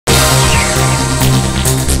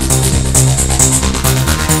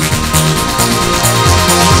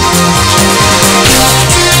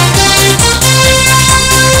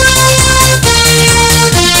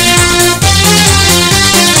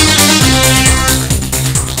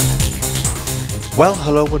Well,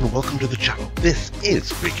 hello and welcome to the channel. This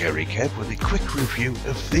is BigHairyKev with a quick review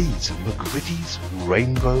of these McVitie's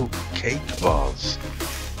rainbow cake bars.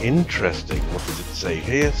 Interesting, what does it say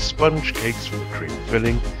here? Sponge cakes with cream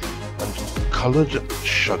filling and coloured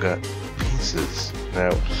sugar pieces.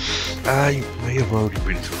 Now, I may have already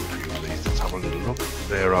been through a few of these. Let's have a little look.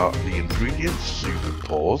 There are the ingredients, so you can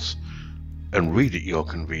pause and read at your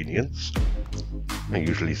convenience. I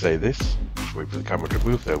usually say this, just wait for the camera to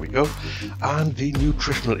move, there we go. And the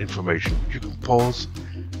nutritional information, you can pause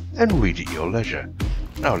and read at your leisure.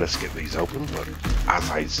 Now let's get these open, but as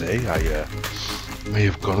I say, I may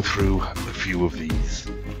have gone through a few of these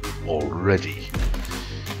already.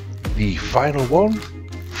 The final one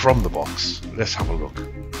from the box, let's have a look.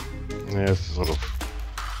 There's a sort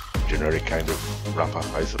of generic kind of wrapper,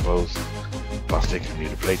 I suppose. Plastic, you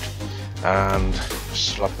need a plate. And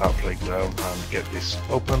slap that plate down and get this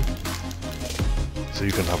open so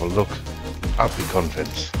you can have a look at the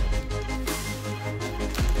contents.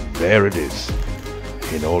 There it is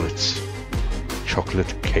in all its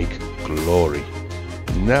chocolate cake glory.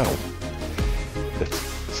 Now let's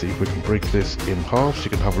see if we can break this in half so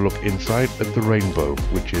you can have a look inside at the rainbow,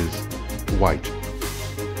 which is white.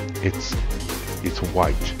 It's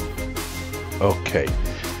white. Okay,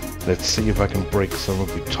 let's see if I can break some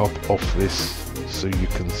of the top off this so you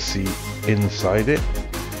can see inside it.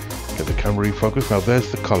 Get the camera refocused. Now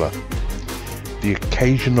there's the colour. The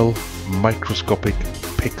occasional microscopic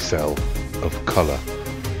pixel of colour.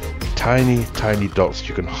 Tiny, tiny dots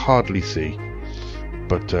you can hardly see.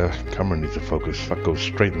 But camera needs to focus. That goes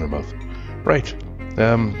straight in the mouth. Right.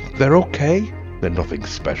 They're okay. They're nothing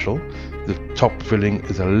special. The top filling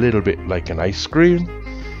is a little bit like an ice cream.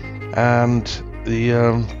 And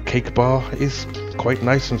the cake bar is quite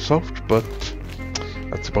nice and soft, but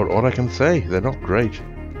that's about all I can say. They're not great.